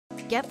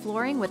Get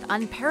flooring with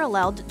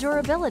unparalleled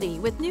durability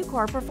with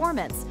NuCore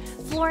Performance,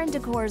 Floor &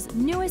 Decor's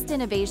newest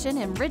innovation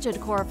in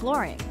rigid core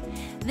flooring.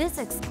 This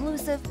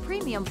exclusive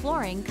premium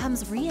flooring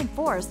comes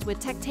reinforced with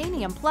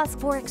Techtanium Plus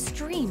for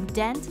extreme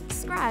dent,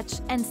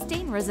 scratch, and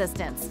stain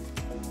resistance.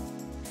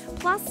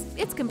 Plus,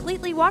 it's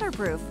completely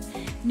waterproof.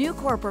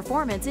 NuCore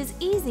Performance is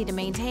easy to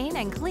maintain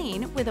and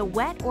clean with a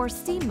wet or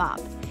steam mop.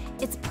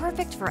 It's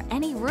perfect for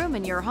any room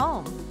in your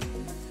home.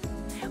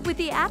 With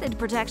the added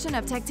protection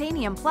of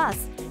Techtanium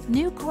Plus,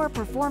 NuCore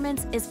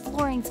Performance is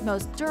flooring's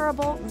most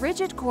durable,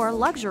 rigid core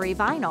luxury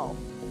vinyl.